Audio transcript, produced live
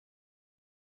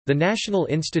The National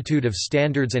Institute of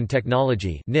Standards and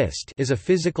Technology (NIST) is a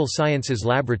physical sciences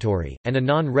laboratory, and a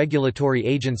non-regulatory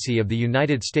agency of the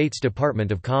United States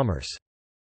Department of Commerce.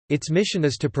 Its mission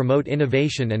is to promote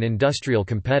innovation and industrial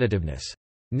competitiveness.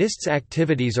 NIST's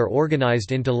activities are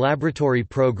organized into laboratory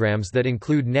programs that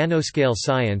include nanoscale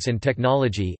science and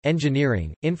technology,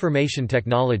 engineering, information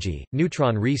technology,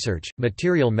 neutron research,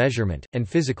 material measurement, and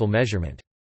physical measurement.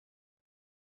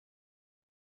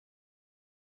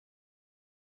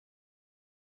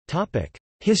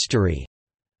 History.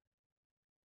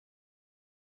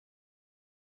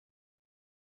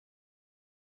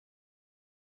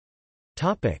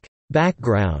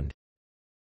 Background.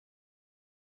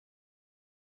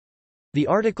 The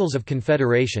Articles of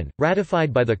Confederation,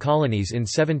 ratified by the colonies in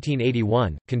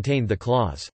 1781, contained the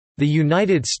clause, "The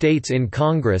United States in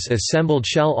Congress assembled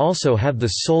shall also have the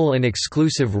sole and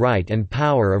exclusive right and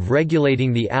power of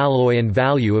regulating the alloy and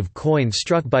value of coin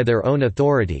struck by their own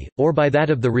authority, or by that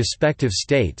of the respective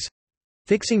states,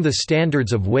 fixing the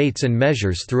standards of weights and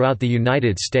measures throughout the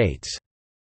United States."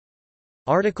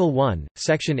 Article 1,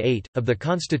 Section 8, of the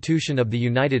Constitution of the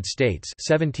United States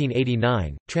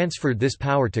 1789, transferred this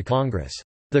power to Congress.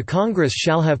 "The Congress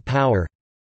shall have power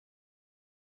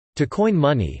to coin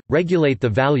money, regulate the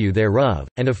value thereof,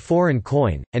 and of foreign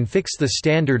coin, and fix the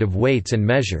standard of weights and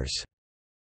measures."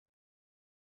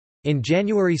 In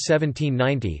January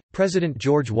 1790, President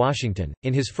George Washington,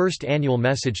 in his first annual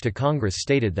message to Congress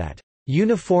stated that,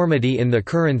 "Uniformity in the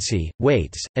currency,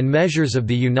 weights, and measures of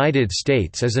the United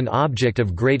States is an object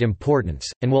of great importance,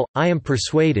 and will, I am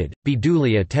persuaded, be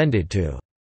duly attended to,"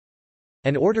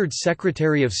 and ordered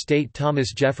Secretary of State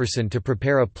Thomas Jefferson to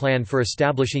prepare a plan for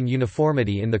establishing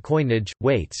uniformity in the coinage,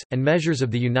 weights, and measures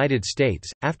of the United States,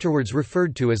 afterwards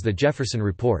referred to as the Jefferson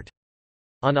Report.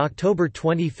 On October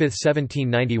 25,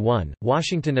 1791,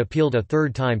 Washington appealed a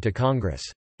third time to Congress.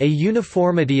 "A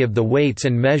uniformity of the weights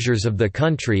and measures of the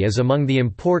country is among the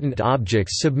important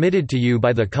objects submitted to you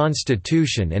by the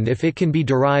Constitution, and if it can be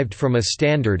derived from a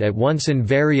standard at once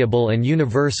invariable and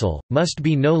universal, must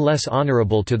be no less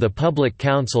honorable to the public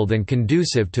council than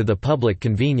conducive to the public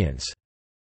convenience."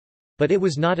 But it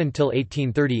was not until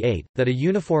 1838, that a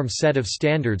uniform set of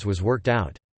standards was worked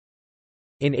out.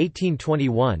 In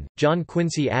 1821, John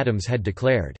Quincy Adams had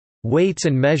declared, "Weights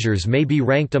and measures may be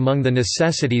ranked among the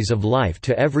necessities of life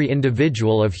to every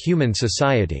individual of human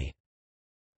society."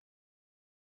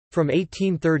 From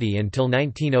 1830 until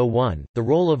 1901, the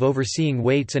role of overseeing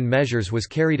weights and measures was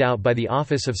carried out by the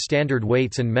Office of Standard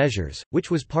Weights and Measures,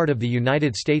 which was part of the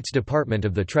United States Department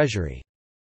of the Treasury.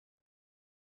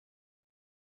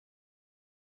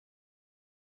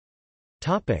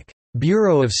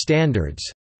 Bureau of Standards.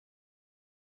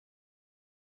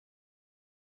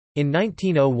 In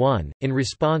 1901, in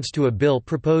response to a bill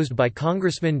proposed by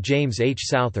Congressman James H.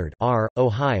 Southard R.,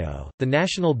 Ohio, the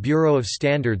National Bureau of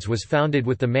Standards was founded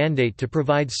with the mandate to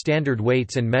provide standard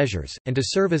weights and measures, and to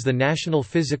serve as the National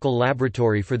Physical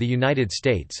Laboratory for the United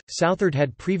States. Southard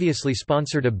had previously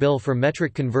sponsored a bill for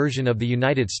metric conversion of the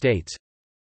United States.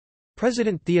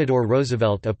 President Theodore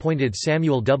Roosevelt appointed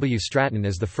Samuel W. Stratton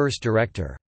as the first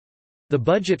director. The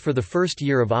budget for the first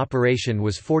year of operation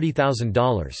was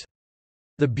 $40,000.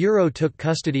 The Bureau took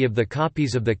custody of the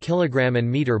copies of the kilogram and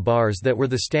meter bars that were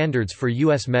the standards for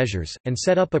U.S. measures, and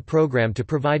set up a program to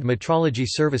provide metrology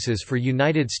services for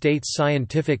United States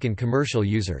scientific and commercial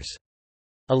users.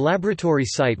 A laboratory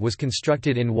site was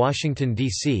constructed in Washington,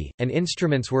 D.C., and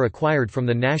instruments were acquired from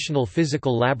the National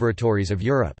Physical Laboratories of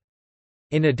Europe.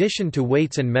 In addition to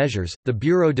weights and measures, the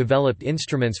Bureau developed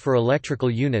instruments for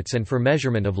electrical units and for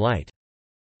measurement of light.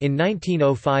 In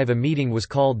 1905 a meeting was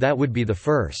called that would be the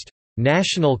first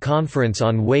National Conference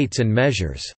on Weights and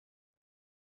Measures.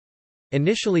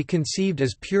 Initially conceived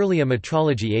as purely a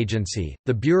metrology agency,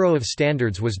 the Bureau of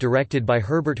Standards was directed by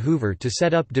Herbert Hoover to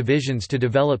set up divisions to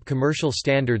develop commercial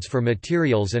standards for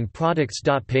materials and products.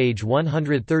 Page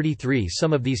 133.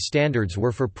 Some of these standards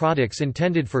were for products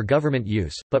intended for government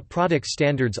use, but product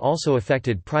standards also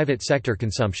affected private sector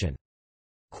consumption.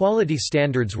 Quality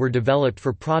standards were developed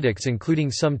for products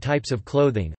including some types of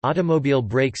clothing, automobile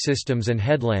brake systems and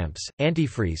headlamps,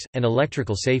 antifreeze, and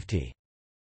electrical safety.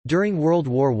 During World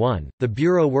War I, the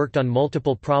Bureau worked on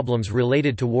multiple problems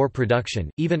related to war production,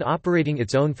 even operating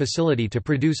its own facility to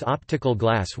produce optical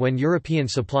glass when European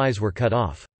supplies were cut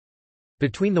off.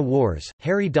 Between the wars,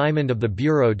 Harry Diamond of the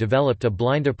Bureau developed a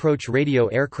blind approach radio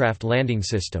aircraft landing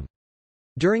system.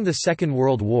 During the Second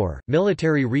World War,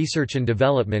 military research and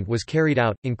development was carried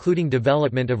out, including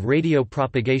development of radio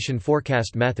propagation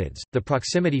forecast methods, the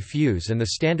proximity fuse and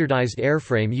the standardized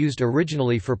airframe used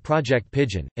originally for Project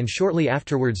Pigeon, and shortly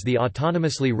afterwards the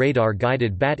autonomously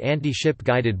radar-guided BAT anti-ship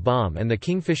guided bomb and the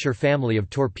Kingfisher family of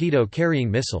torpedo-carrying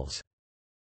missiles.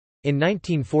 In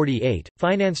 1948,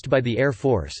 financed by the Air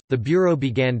Force, the Bureau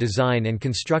began design and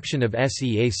construction of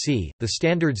SEAC, the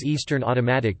standard's Eastern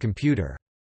Automatic Computer.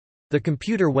 The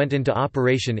computer went into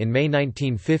operation in May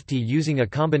 1950 using a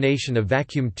combination of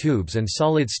vacuum tubes and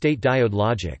solid-state diode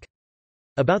logic.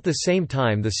 About the same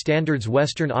time the standard's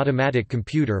Western Automatic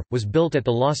Computer, was built at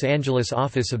the Los Angeles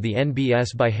office of the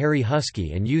NBS by Harry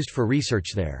Huskey and used for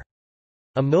research there.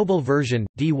 A mobile version,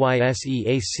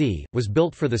 DYSEAC, was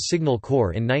built for the Signal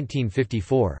Corps in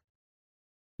 1954.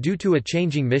 Due to a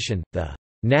changing mission, the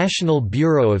National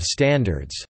Bureau of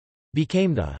Standards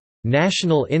became the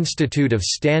National Institute of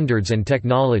Standards and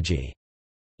Technology.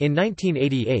 In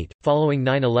 1988, following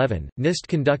 9/11, NIST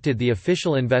conducted the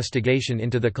official investigation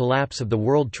into the collapse of the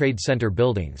World Trade Center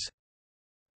buildings.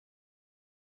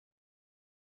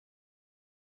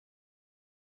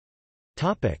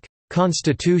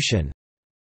 Constitution.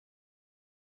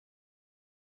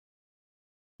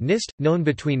 NIST, known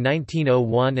between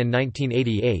 1901 and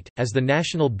 1988, as the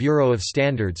National Bureau of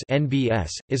Standards (NBS),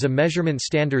 is a measurement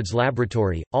standards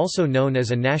laboratory, also known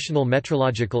as a National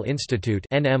Metrological Institute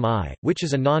 (NMI), which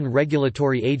is a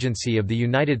non-regulatory agency of the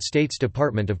United States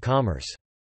Department of Commerce.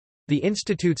 The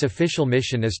institute's official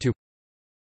mission is to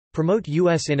promote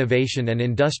U.S. innovation and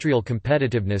industrial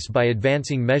competitiveness by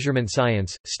advancing measurement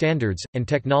science, standards, and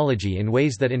technology in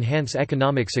ways that enhance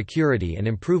economic security and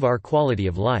improve our quality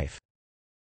of life.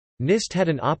 NIST had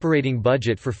an operating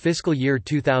budget for fiscal year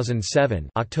 2007,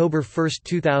 October 1,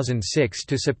 2006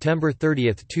 to September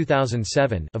 30,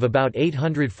 2007, of about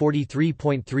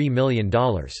 $843.3 million.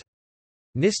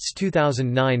 NIST's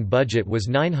 2009 budget was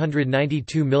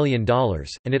 $992 million,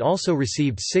 and it also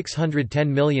received $610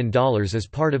 million as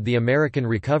part of the American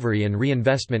Recovery and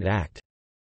Reinvestment Act.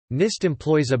 NIST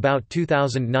employs about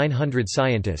 2,900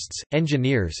 scientists,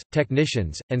 engineers,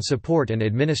 technicians, and support and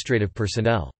administrative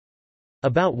personnel.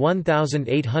 About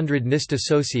 1,800 NIST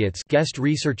associates, guest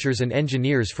researchers and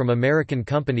engineers from American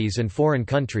companies and foreign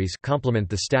countries complement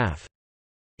the staff.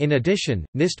 In addition,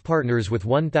 NIST partners with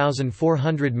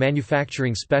 1,400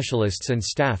 manufacturing specialists and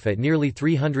staff at nearly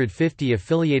 350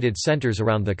 affiliated centers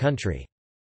around the country.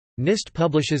 NIST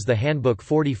publishes the Handbook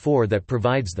 44 that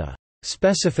provides the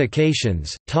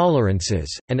specifications,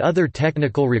 tolerances, and other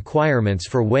technical requirements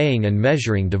for weighing and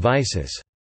measuring devices.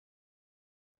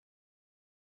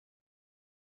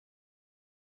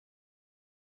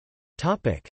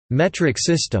 Metric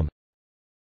system.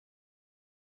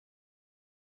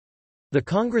 The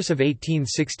Congress of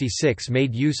 1866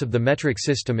 made use of the metric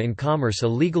system in commerce, a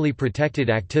legally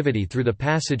protected activity, through the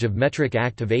passage of Metric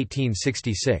Act of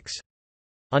 1866.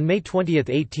 On May 20,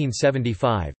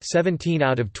 1875, 17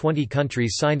 out of 20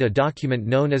 countries signed a document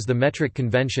known as the Metric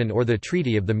Convention or the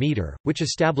Treaty of the Meter, which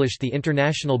established the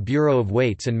International Bureau of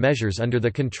Weights and Measures under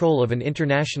the control of an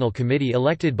international committee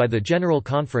elected by the General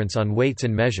Conference on Weights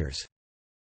and Measures.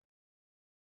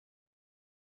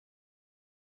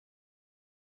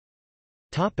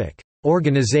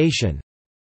 Organization.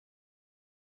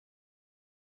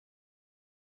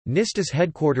 NIST is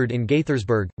headquartered in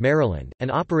Gaithersburg, Maryland,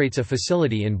 and operates a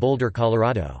facility in Boulder,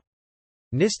 Colorado.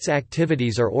 NIST's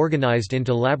activities are organized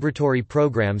into laboratory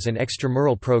programs and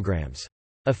extramural programs.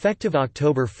 Effective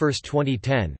October 1,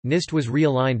 2010, NIST was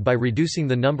realigned by reducing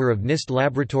the number of NIST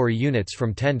laboratory units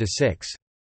from 10 to 6.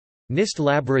 NIST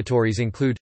laboratories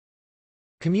include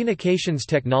Communications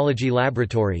Technology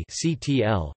Laboratory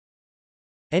 (CTL),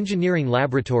 Engineering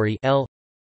Laboratory (L),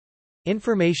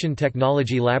 Information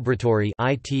Technology Laboratory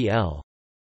 (ITL),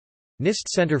 NIST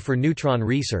Center for Neutron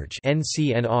Research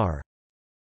 (NCNR),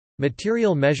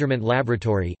 Material Measurement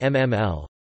Laboratory (MML),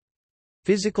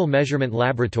 Physical Measurement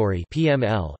Laboratory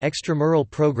 (PML). Extramural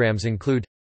programs include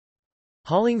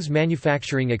Hollings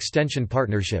Manufacturing Extension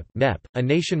Partnership (MEP), a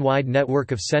nationwide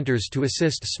network of centers to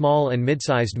assist small and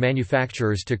mid-sized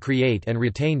manufacturers to create and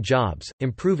retain jobs,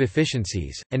 improve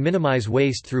efficiencies, and minimize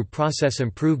waste through process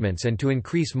improvements and to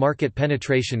increase market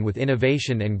penetration with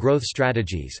innovation and growth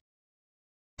strategies.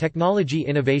 Technology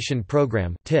Innovation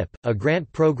Program (TIP), a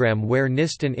grant program where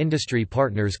NIST and industry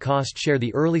partners cost-share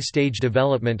the early-stage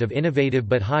development of innovative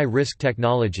but high-risk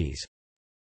technologies.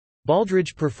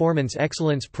 Baldrige Performance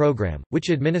Excellence Program, which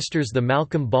administers the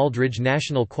Malcolm Baldrige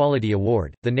National Quality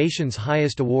Award, the nation's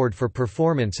highest award for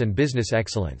performance and business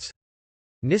excellence.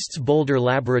 NIST's Boulder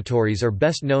laboratories are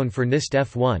best known for NIST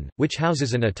F1, which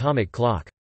houses an atomic clock.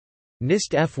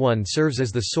 NIST F1 serves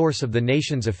as the source of the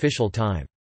nation's official time.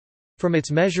 From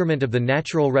its measurement of the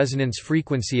natural resonance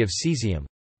frequency of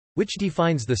cesium—which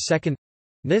defines the second,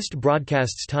 NIST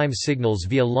broadcasts time signals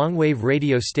via longwave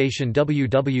radio station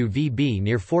WWVB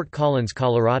near Fort Collins,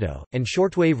 Colorado, and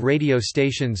shortwave radio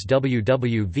stations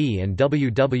WWV and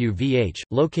WWVH,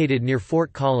 located near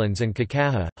Fort Collins and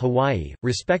Kekaha, Hawaii,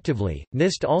 respectively.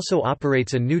 NIST also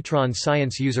operates a neutron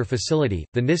science user facility,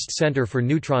 the NIST Center for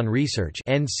Neutron Research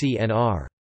 (NCNR).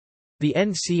 The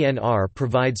NCNR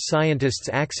provides scientists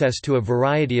access to a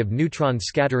variety of neutron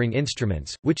scattering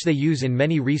instruments, which they use in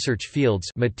many research fields: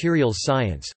 materials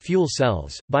science, fuel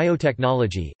cells,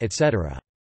 biotechnology, etc.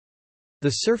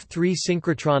 The SURF-3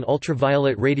 synchrotron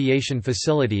ultraviolet radiation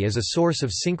facility is a source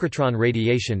of synchrotron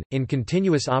radiation, in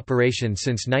continuous operation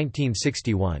since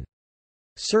 1961.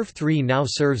 SURF-3 now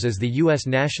serves as the U.S.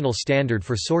 national standard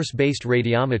for source-based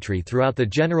radiometry throughout the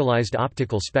generalized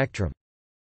optical spectrum.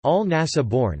 All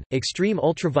NASA-borne, extreme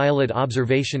ultraviolet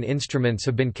observation instruments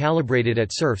have been calibrated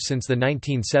at SURF since the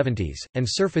 1970s, and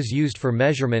SURF is used for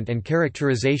measurement and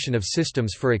characterization of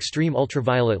systems for extreme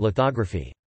ultraviolet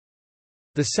lithography.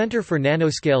 The Center for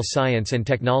Nanoscale Science and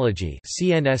Technology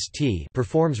 (CNST)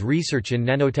 performs research in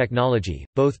nanotechnology,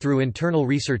 both through internal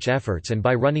research efforts and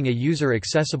by running a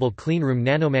user-accessible cleanroom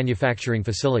nanomanufacturing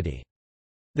facility.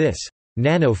 This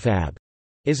nanofab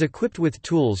is equipped with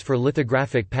tools for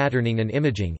lithographic patterning and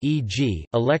imaging, e.g.,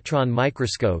 electron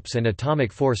microscopes and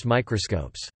atomic force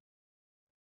microscopes.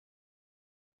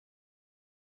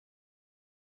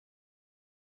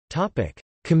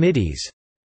 Committees.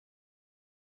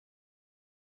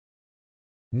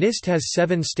 NIST has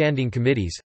 7 standing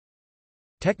committees: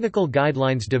 Technical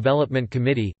Guidelines Development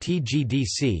Committee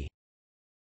 (TGDC),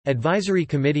 Advisory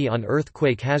Committee on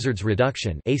Earthquake Hazards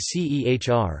Reduction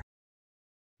 (ACEHR),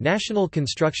 National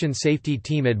Construction Safety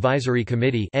Team Advisory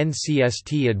Committee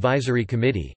 (NCST Advisory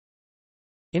Committee),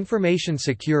 Information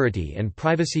Security and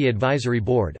Privacy Advisory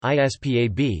Board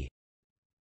 (ISPAB),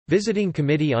 Visiting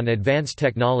Committee on Advanced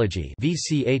Technology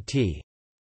 (VCAT),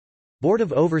 Board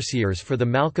of Overseers for the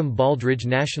Malcolm Baldrige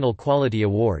National Quality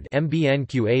Award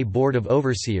 (MBNQA Board of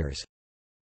Overseers),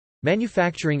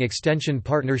 Manufacturing Extension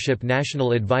Partnership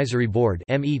National Advisory Board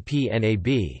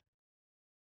 (MEPNAB).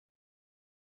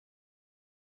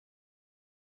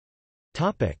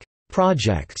 Topic: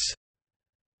 Projects.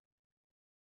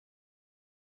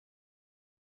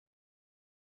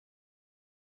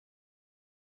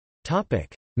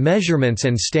 Topic: Measurements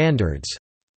and standards.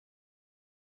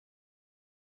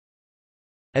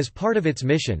 As part of its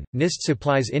mission, NIST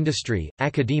supplies industry,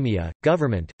 academia,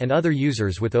 government, and other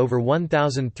users with over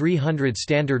 1,300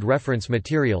 standard reference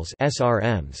materials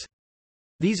 (SRMs).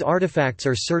 These artifacts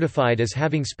are certified as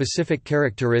having specific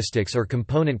characteristics or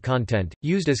component content,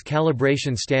 used as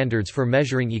calibration standards for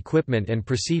measuring equipment and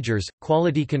procedures,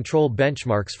 quality control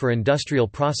benchmarks for industrial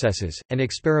processes, and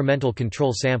experimental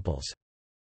control samples.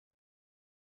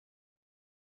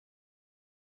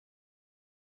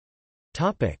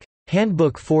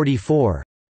 Handbook 44.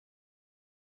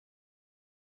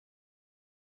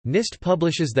 NIST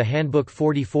publishes the Handbook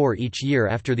 44 each year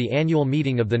after the annual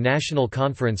meeting of the National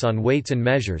Conference on Weights and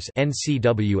Measures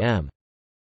 (NCWM).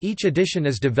 Each edition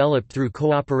is developed through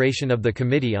cooperation of the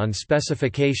Committee on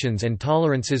Specifications and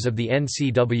Tolerances of the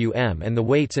NCWM and the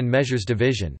Weights and Measures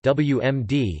Division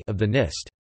 (WMD) of the NIST.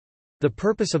 The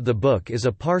purpose of the book is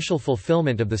a partial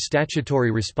fulfillment of the statutory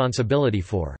responsibility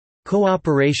for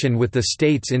cooperation with the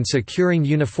states in securing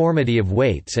uniformity of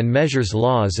weights and measures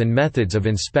laws and methods of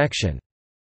inspection.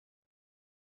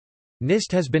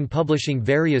 NIST has been publishing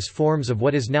various forms of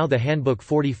what is now the Handbook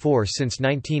 44 since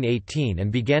 1918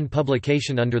 and began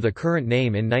publication under the current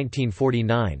name in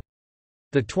 1949.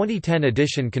 The 2010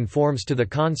 edition conforms to the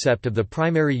concept of the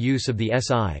primary use of the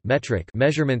SI metric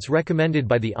measurements recommended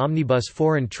by the Omnibus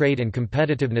Foreign Trade and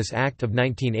Competitiveness Act of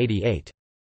 1988.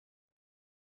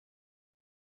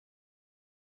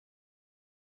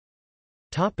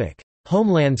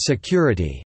 Homeland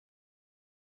Security.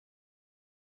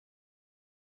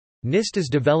 NIST is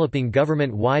developing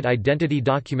government-wide identity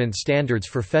document standards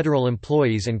for federal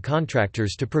employees and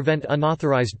contractors to prevent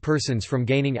unauthorized persons from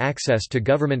gaining access to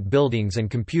government buildings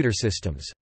and computer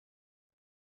systems.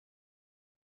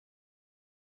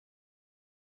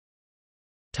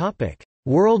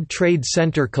 World Trade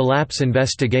Center collapse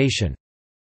investigation.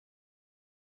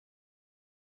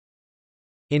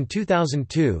 In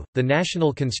 2002, the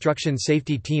National Construction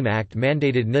Safety Team Act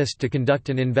mandated NIST to conduct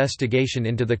an investigation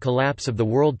into the collapse of the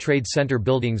World Trade Center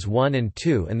Buildings 1 and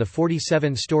 2 and the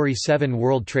 47-story 7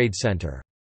 World Trade Center.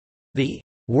 The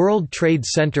World Trade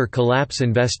Center Collapse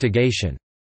Investigation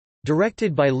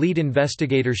Directed by lead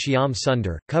investigator Shyam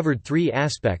Sundar, covered 3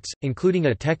 aspects, including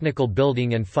a technical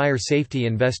building and fire safety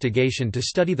investigation to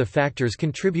study the factors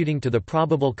contributing to the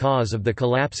probable cause of the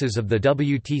collapses of the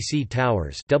WTC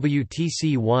towers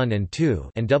WTC-1 and 2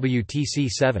 and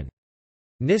WTC-7.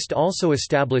 NIST also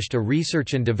established a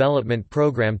research and development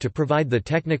program to provide the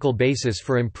technical basis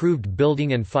for improved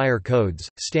building and fire codes,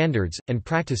 standards, and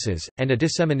practices, and a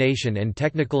dissemination and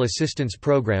technical assistance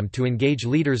program to engage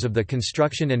leaders of the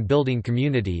construction and building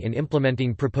community in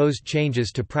implementing proposed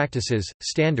changes to practices,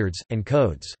 standards, and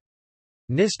codes.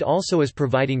 NIST also is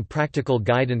providing practical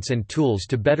guidance and tools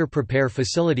to better prepare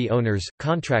facility owners,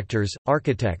 contractors,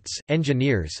 architects,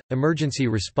 engineers, emergency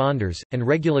responders, and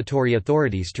regulatory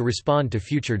authorities to respond to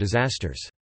future disasters.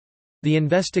 The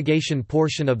investigation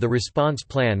portion of the response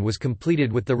plan was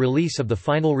completed with the release of the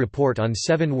final report on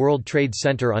 7 World Trade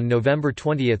Center on November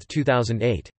 20,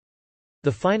 2008.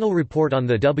 The final report on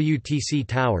the WTC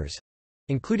towers,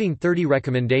 including 30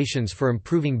 recommendations for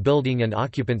improving building and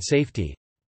occupant safety,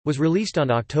 was released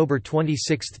on October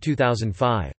 26,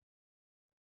 2005.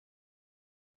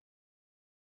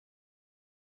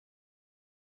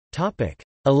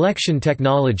 Election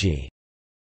technology.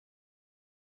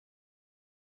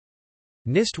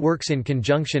 NIST works in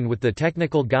conjunction with the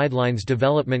Technical Guidelines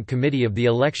Development Committee of the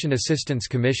Election Assistance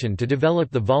Commission to develop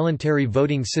the Voluntary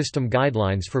Voting System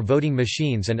Guidelines for voting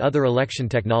machines and other election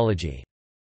technology.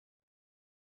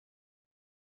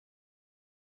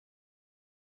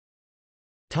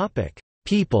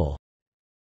 People.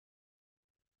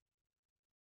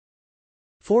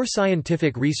 4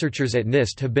 scientific researchers at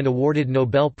NIST have been awarded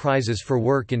Nobel Prizes for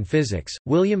work in physics: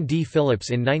 William D. Phillips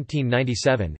in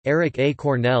 1997, Eric A.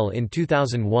 Cornell in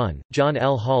 2001, John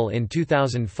L. Hull in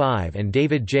 2005 and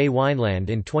David J. Wineland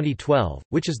in 2012,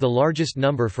 which is the largest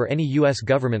number for any U.S.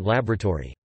 government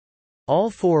laboratory.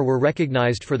 All 4 were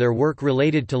recognized for their work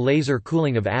related to laser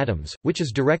cooling of atoms, which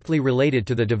is directly related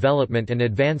to the development and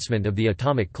advancement of the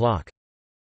atomic clock.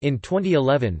 In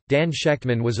 2011, Dan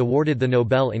Shechtman was awarded the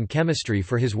Nobel in Chemistry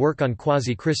for his work on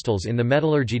quasi-crystals in the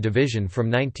metallurgy division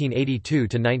from 1982 to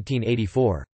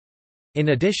 1984. In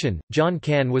addition, John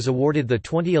Cahn was awarded the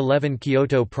 2011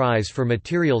 Kyoto Prize for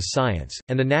Materials Science,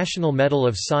 and the National Medal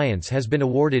of Science has been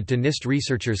awarded to NIST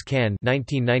researchers Cahn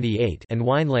 (1998) and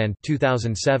Wineland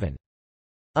 (2007).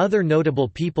 Other notable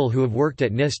people who have worked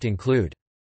at NIST include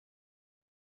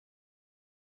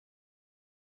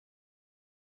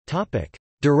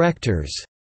Directors.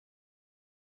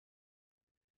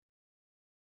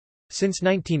 Since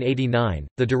 1989,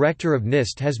 the Director of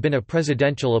NIST has been a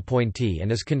presidential appointee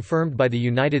and is confirmed by the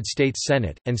United States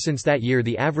Senate, and since that year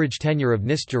the average tenure of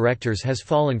NIST directors has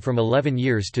fallen from 11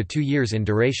 years to 2 years in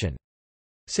duration.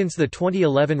 Since the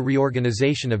 2011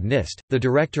 reorganization of NIST, the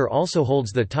Director also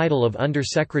holds the title of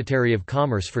Under-Secretary of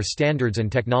Commerce for Standards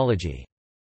and Technology.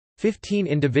 15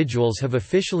 individuals have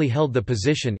officially held the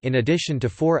position in addition to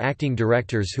 4 acting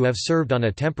directors who have served on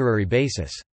a temporary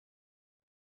basis.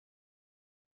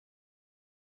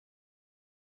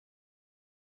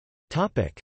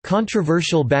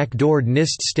 Controversial backdoored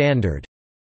NIST standard.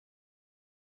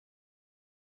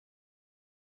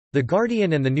 The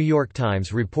Guardian and The New York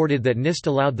Times reported that NIST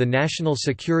allowed the National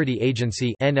Security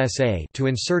Agency (NSA) to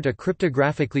insert a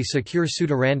cryptographically secure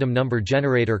pseudorandom number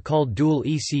generator called Dual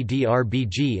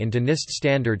ECDRBG into NIST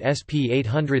standard SP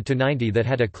 800-90 that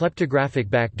had a kleptographic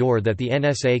backdoor that the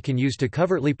NSA can use to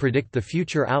covertly predict the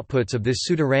future outputs of this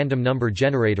pseudorandom number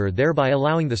generator, thereby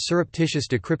allowing the surreptitious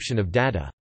decryption of data.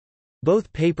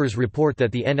 Both papers report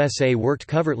that the NSA worked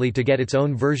covertly to get its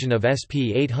own version of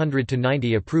SP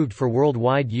 800-90 approved for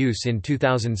worldwide use in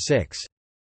 2006.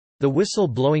 The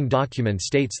whistle-blowing document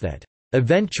states that,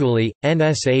 "Eventually,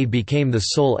 NSA became the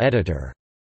sole editor."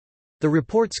 The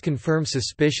reports confirm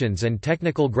suspicions and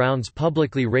technical grounds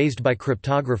publicly raised by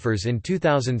cryptographers in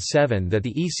 2007 that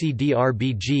the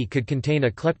ECDRBG could contain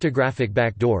a kleptographic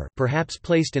backdoor, perhaps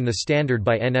placed in the standard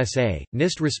by NSA.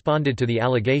 NIST responded to the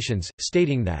allegations,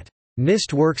 stating that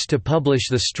NIST works to publish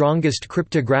the strongest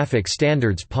cryptographic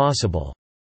standards possible,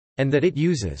 and that it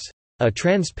uses a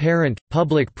transparent,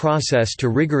 public process to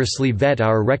rigorously vet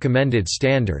our recommended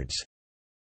standards.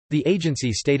 The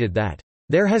agency stated that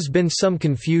there has been some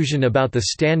confusion about the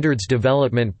standards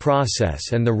development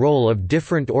process and the role of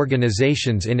different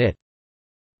organizations in it.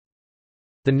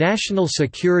 The National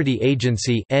Security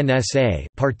Agency (NSA)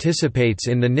 participates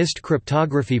in the NIST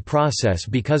cryptography process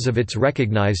because of its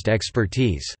recognized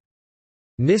expertise.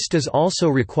 NIST is also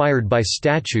required by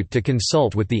statute to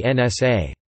consult with the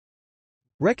NSA.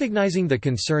 Recognizing the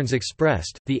concerns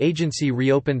expressed, the agency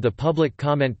reopened the public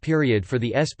comment period for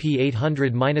the SP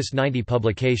 800-90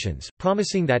 publications,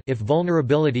 promising that, if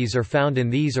vulnerabilities are found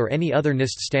in these or any other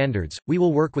NIST standards, we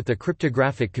will work with the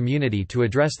cryptographic community to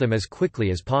address them as quickly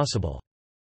as possible.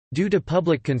 Due to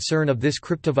public concern of this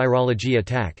cryptovirology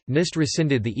attack, NIST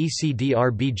rescinded the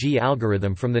ECDRBG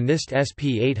algorithm from the NIST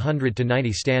SP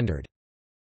 800-90 standard.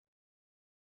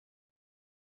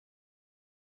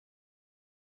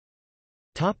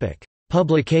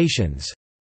 Publications.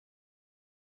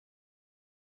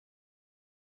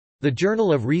 The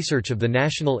Journal of Research of the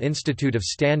National Institute of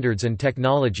Standards and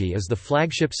Technology is the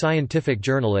flagship scientific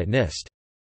journal at NIST.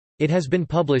 It has been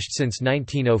published since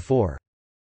 1904.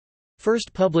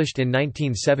 First published in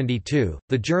 1972,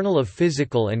 the Journal of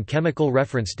Physical and Chemical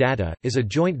Reference Data, is a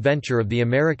joint venture of the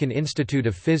American Institute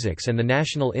of Physics and the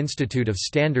National Institute of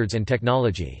Standards and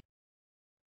Technology.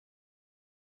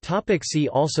 See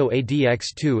also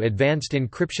ADX2 Advanced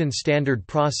Encryption Standard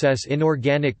Process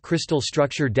Inorganic Crystal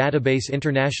Structure Database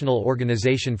International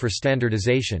Organization for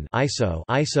Standardization ISO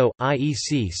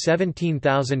IEC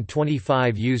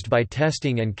 17025 used by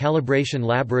testing and calibration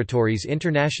laboratories.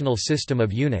 International System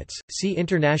of Units, see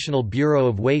International Bureau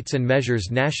of Weights and Measures.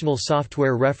 National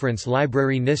Software Reference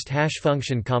Library. NIST Hash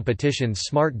Function Competitions.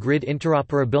 Smart Grid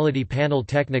Interoperability Panel.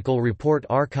 Technical Report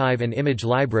Archive and Image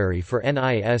Library for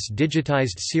NIST.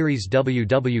 Digitized Series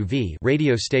WWV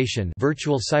radio station.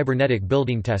 Virtual Cybernetic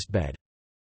Building Testbed.